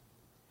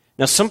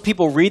 Now, some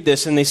people read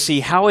this and they see,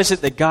 how is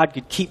it that God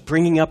could keep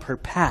bringing up her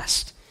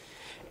past?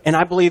 And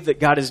I believe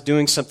that God is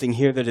doing something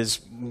here that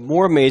is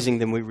more amazing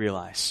than we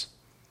realize.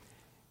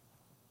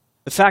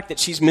 The fact that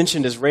she's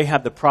mentioned as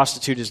Rahab the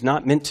prostitute is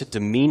not meant to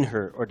demean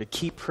her or to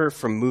keep her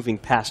from moving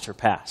past her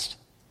past,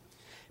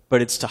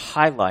 but it's to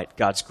highlight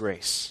God's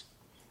grace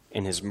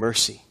and his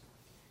mercy.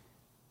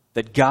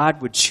 That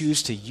God would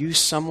choose to use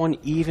someone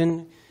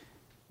even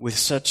with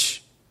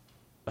such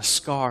a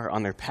scar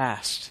on their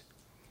past,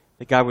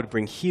 that God would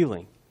bring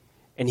healing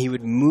and he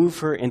would move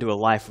her into a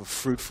life of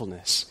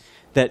fruitfulness.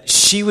 That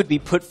she would be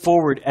put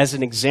forward as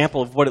an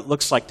example of what it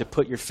looks like to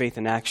put your faith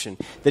in action.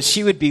 That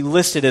she would be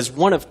listed as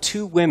one of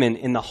 2 women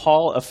in the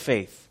Hall of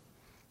Faith,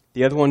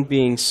 the other one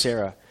being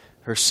Sarah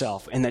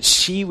herself, and that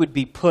she would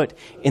be put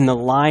in the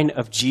line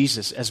of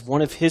Jesus as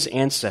one of his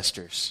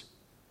ancestors.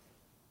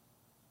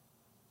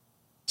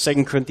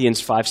 2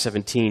 Corinthians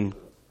 5:17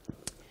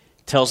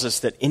 tells us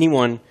that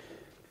anyone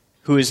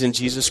who is in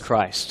Jesus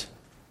Christ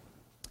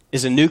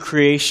is a new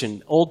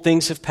creation. Old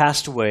things have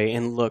passed away,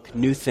 and look,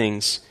 new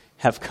things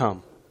have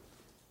come.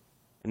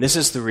 And this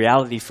is the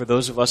reality for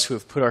those of us who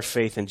have put our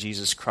faith in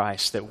Jesus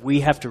Christ, that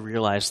we have to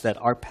realize that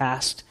our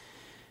past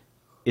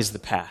is the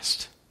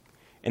past,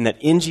 and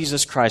that in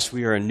Jesus Christ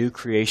we are a new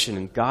creation,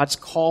 and God's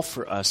call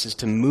for us is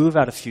to move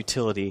out of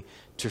futility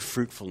to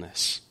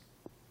fruitfulness,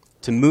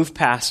 to move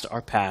past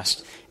our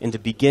past and to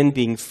begin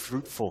being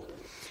fruitful.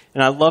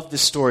 And I love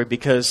this story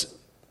because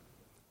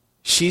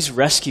she's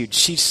rescued,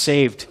 she's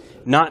saved,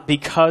 not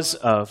because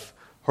of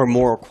her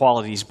moral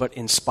qualities, but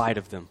in spite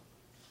of them.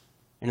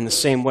 And in the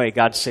same way,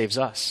 God saves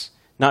us,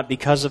 not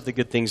because of the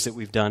good things that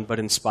we've done, but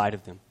in spite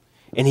of them.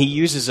 And he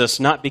uses us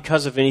not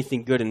because of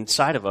anything good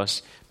inside of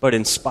us, but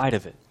in spite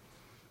of it.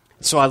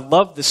 So I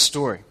love this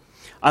story.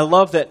 I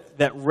love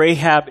that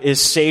Rahab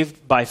is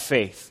saved by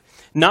faith,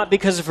 not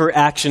because of her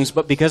actions,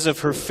 but because of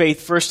her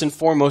faith first and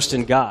foremost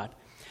in God.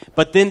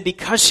 But then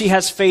because she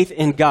has faith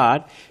in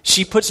God,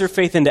 she puts her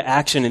faith into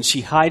action and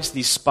she hides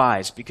these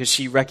spies because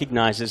she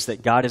recognizes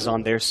that God is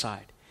on their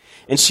side.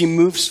 And she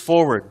moves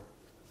forward.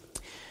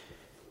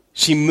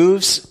 She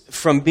moves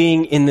from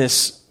being in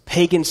this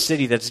pagan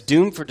city that's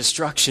doomed for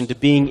destruction to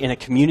being in a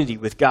community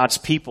with God's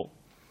people.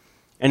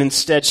 And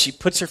instead, she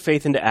puts her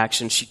faith into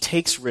action. She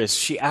takes risks.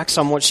 She acts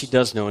on what she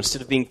does know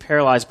instead of being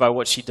paralyzed by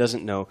what she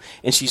doesn't know.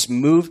 And she's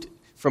moved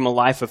from a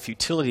life of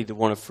futility to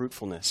one of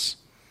fruitfulness.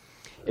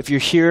 If you're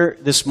here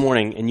this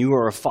morning and you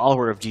are a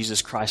follower of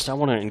Jesus Christ, I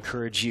want to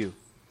encourage you.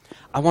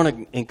 I want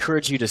to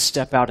encourage you to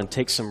step out and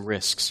take some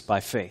risks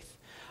by faith.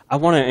 I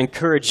want to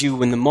encourage you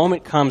when the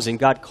moment comes and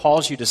God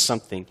calls you to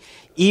something,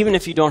 even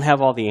if you don't have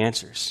all the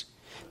answers,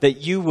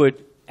 that you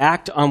would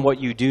act on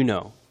what you do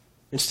know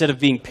instead of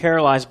being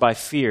paralyzed by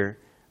fear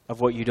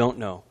of what you don't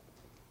know.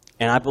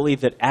 And I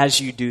believe that as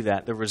you do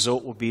that, the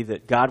result will be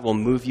that God will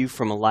move you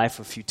from a life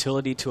of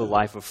futility to a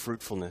life of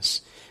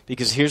fruitfulness.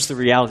 Because here's the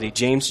reality.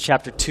 James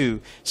chapter 2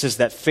 says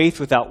that faith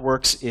without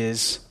works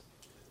is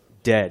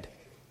dead.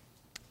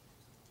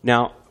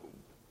 Now,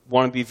 I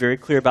want to be very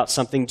clear about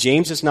something.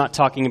 James is not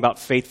talking about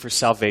faith for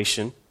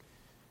salvation,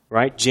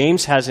 right?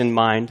 James has in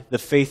mind the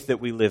faith that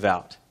we live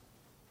out.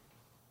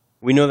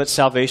 We know that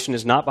salvation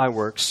is not by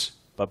works,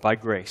 but by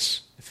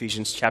grace.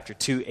 Ephesians chapter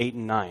 2, 8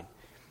 and 9.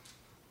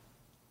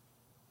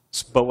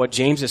 But what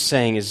James is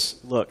saying is,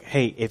 look,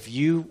 hey, if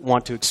you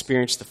want to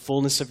experience the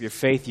fullness of your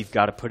faith, you've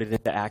got to put it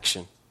into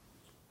action.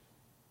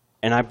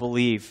 And I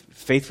believe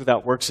faith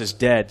without works is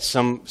dead.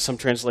 Some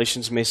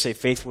translations may say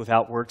faith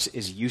without works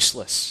is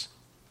useless.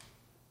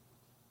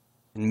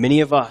 And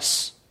many of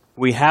us,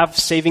 we have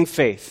saving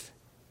faith.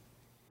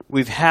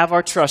 We have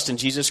our trust in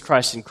Jesus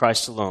Christ and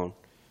Christ alone.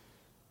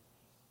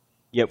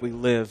 Yet we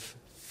live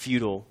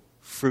futile,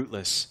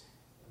 fruitless,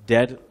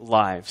 dead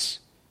lives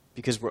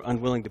because we're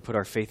unwilling to put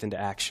our faith into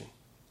action.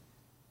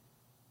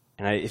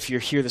 And if you're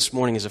here this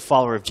morning as a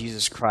follower of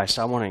Jesus Christ,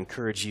 I want to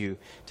encourage you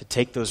to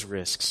take those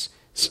risks,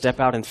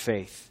 step out in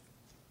faith,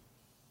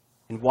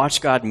 and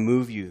watch God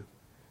move you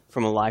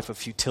from a life of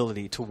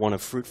futility to one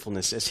of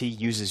fruitfulness as he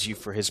uses you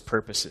for his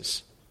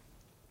purposes.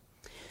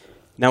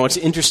 Now, what's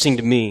interesting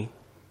to me,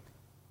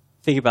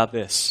 think about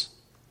this.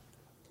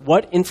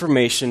 What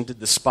information did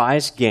the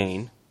spies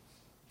gain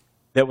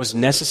that was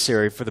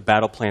necessary for the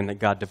battle plan that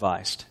God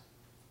devised?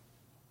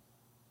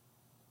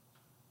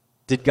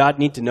 Did God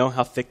need to know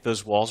how thick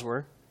those walls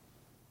were?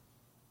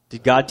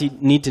 Did God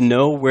need to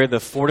know where the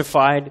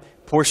fortified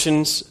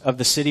portions of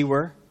the city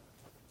were?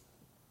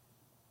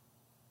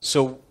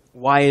 So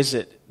why is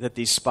it that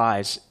these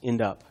spies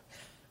end up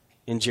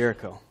in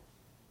Jericho?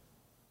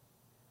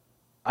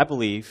 I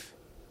believe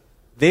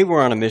they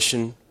were on a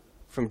mission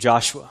from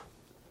Joshua.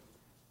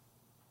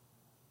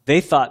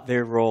 They thought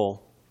their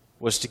role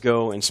was to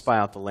go and spy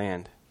out the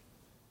land.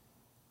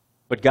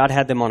 But God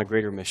had them on a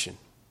greater mission.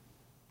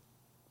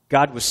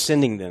 God was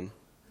sending them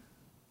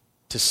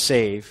to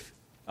save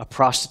a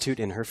prostitute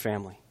and her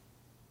family,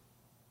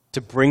 to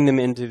bring them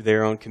into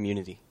their own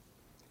community.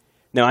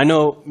 Now, I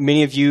know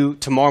many of you,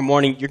 tomorrow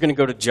morning, you're going to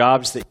go to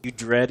jobs that you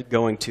dread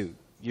going to.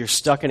 You're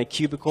stuck in a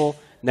cubicle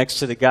next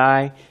to the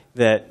guy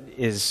that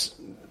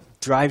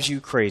drives you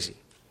crazy,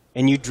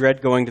 and you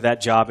dread going to that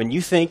job, and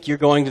you think you're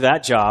going to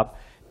that job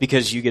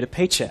because you get a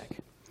paycheck.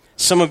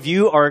 Some of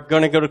you are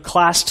going to go to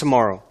class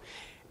tomorrow,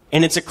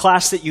 and it's a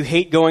class that you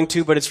hate going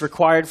to, but it's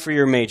required for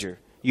your major.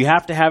 You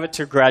have to have it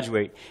to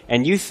graduate,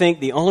 and you think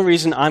the only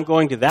reason I'm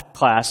going to that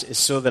class is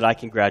so that I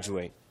can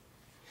graduate.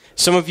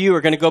 Some of you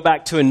are going to go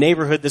back to a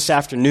neighborhood this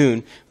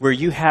afternoon where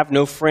you have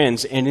no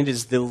friends, and it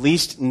is the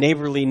least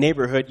neighborly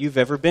neighborhood you've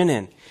ever been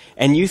in.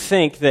 And you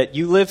think that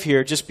you live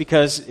here just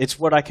because it's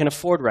what I can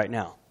afford right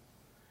now.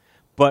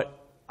 But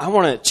I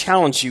want to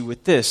challenge you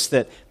with this,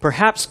 that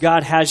perhaps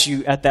God has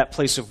you at that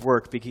place of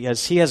work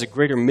because he has a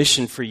greater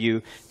mission for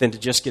you than to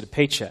just get a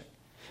paycheck.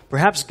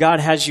 Perhaps God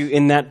has you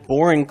in that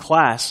boring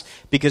class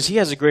because he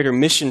has a greater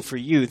mission for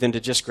you than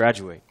to just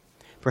graduate.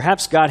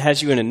 Perhaps God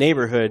has you in a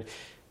neighborhood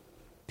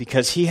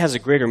because he has a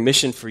greater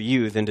mission for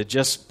you than to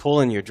just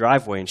pull in your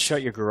driveway and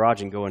shut your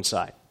garage and go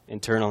inside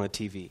and turn on the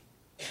TV.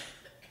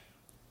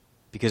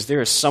 Because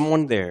there is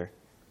someone there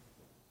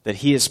that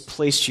he has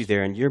placed you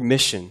there, and your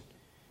mission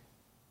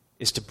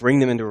is to bring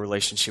them into a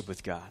relationship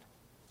with God.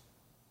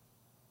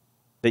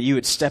 That you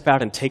would step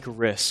out and take a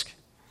risk.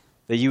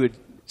 That you would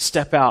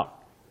step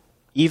out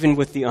even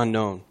with the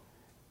unknown.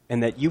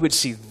 And that you would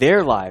see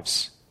their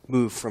lives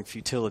move from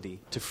futility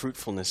to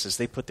fruitfulness as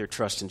they put their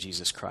trust in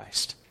Jesus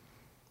Christ.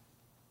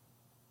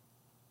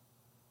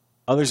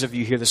 Others of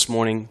you here this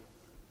morning,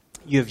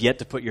 you have yet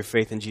to put your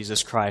faith in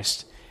Jesus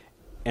Christ.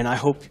 And I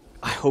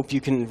hope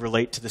you can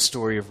relate to the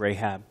story of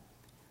Rahab.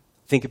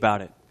 Think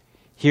about it.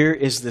 Here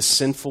is this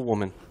sinful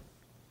woman.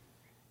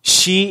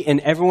 She and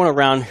everyone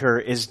around her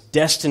is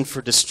destined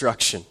for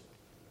destruction.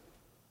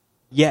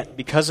 Yet,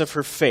 because of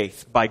her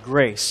faith, by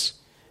grace,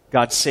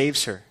 God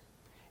saves her,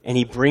 and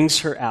he brings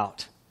her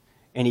out.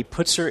 and he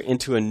puts her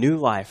into a new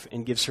life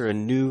and gives her a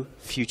new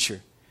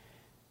future.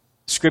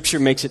 Scripture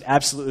makes it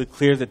absolutely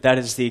clear that that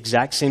is the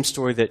exact same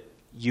story that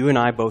you and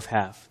I both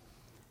have.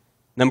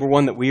 Number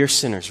one, that we are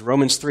sinners.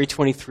 Romans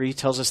 3:23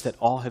 tells us that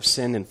all have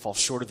sinned and fall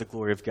short of the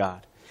glory of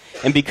God.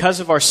 And because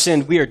of our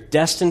sin, we are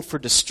destined for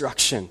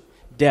destruction,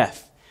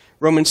 death.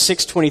 Romans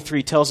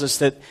 6:23 tells us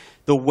that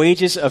the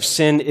wages of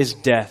sin is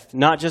death,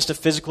 not just a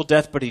physical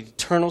death, but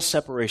eternal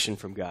separation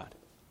from God.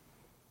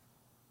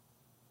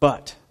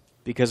 But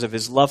because of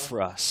his love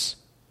for us,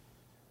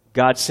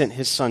 God sent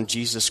his Son,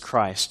 Jesus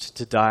Christ,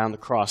 to die on the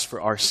cross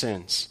for our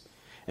sins.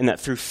 And that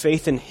through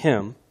faith in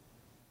him,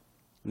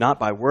 not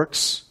by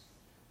works,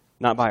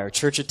 not by our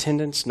church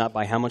attendance, not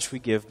by how much we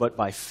give, but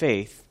by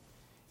faith,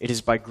 it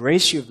is by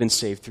grace you have been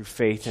saved through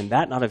faith, and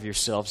that not of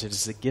yourselves. It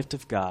is the gift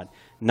of God,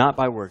 not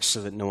by works,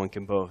 so that no one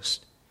can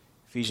boast.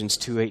 Ephesians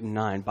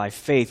 2:8-9. By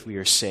faith we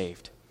are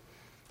saved.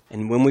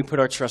 And when we put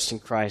our trust in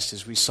Christ,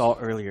 as we saw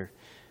earlier,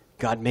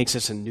 God makes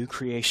us a new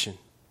creation.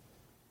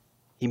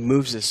 He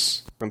moves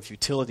us from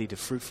futility to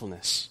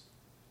fruitfulness.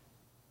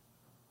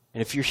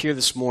 And if you're here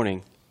this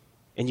morning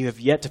and you have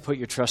yet to put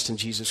your trust in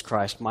Jesus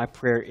Christ, my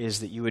prayer is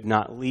that you would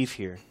not leave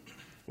here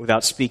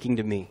without speaking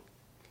to me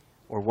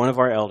or one of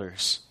our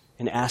elders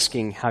and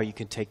asking how you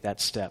can take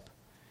that step.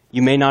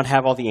 You may not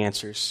have all the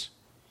answers.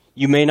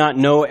 You may not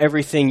know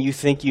everything you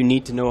think you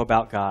need to know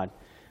about God,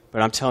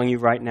 but I'm telling you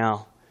right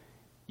now,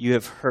 you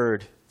have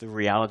heard the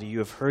reality. You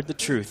have heard the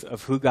truth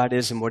of who God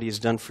is and what he has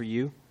done for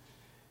you.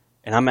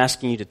 And I'm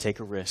asking you to take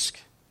a risk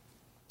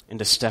and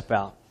to step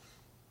out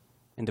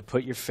and to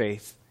put your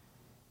faith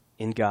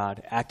in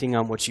God, acting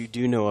on what you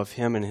do know of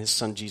him and his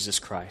Son, Jesus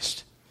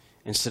Christ,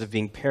 instead of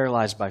being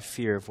paralyzed by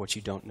fear of what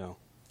you don't know.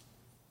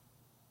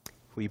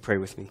 Will you pray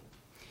with me?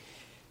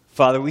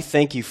 Father, we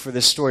thank you for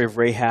this story of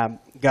Rahab.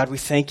 God, we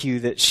thank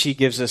you that she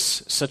gives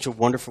us such a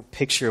wonderful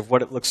picture of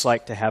what it looks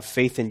like to have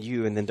faith in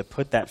you and then to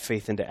put that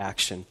faith into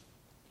action.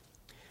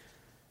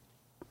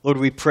 Lord,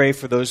 we pray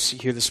for those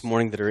here this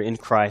morning that are in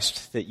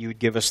Christ, that you would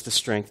give us the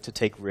strength to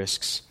take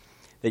risks,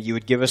 that you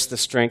would give us the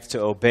strength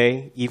to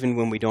obey even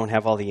when we don't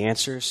have all the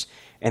answers,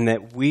 and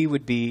that we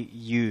would be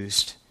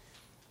used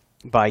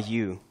by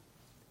you,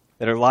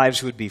 that our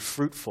lives would be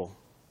fruitful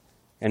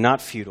and not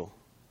futile.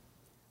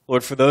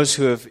 Lord, for those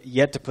who have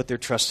yet to put their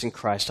trust in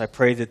Christ, I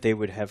pray that they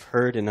would have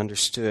heard and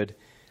understood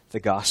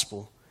the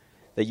gospel,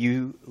 that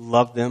you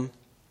loved them,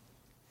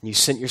 and you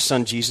sent your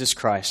Son, Jesus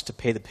Christ, to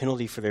pay the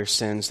penalty for their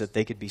sins that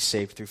they could be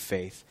saved through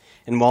faith.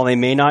 And while they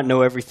may not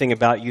know everything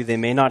about you, they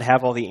may not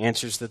have all the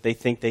answers that they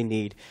think they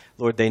need,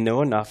 Lord, they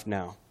know enough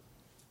now.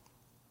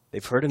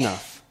 They've heard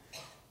enough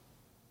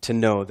to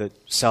know that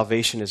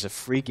salvation is a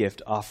free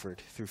gift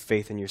offered through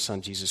faith in your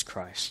Son, Jesus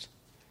Christ.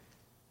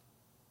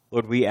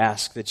 Lord, we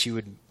ask that you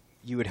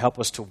would help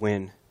us to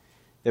win,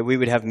 that we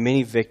would have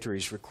many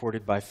victories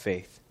recorded by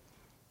faith.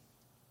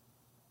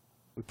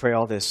 We pray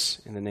all this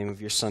in the name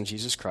of your Son,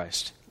 Jesus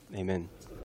Christ. Amen.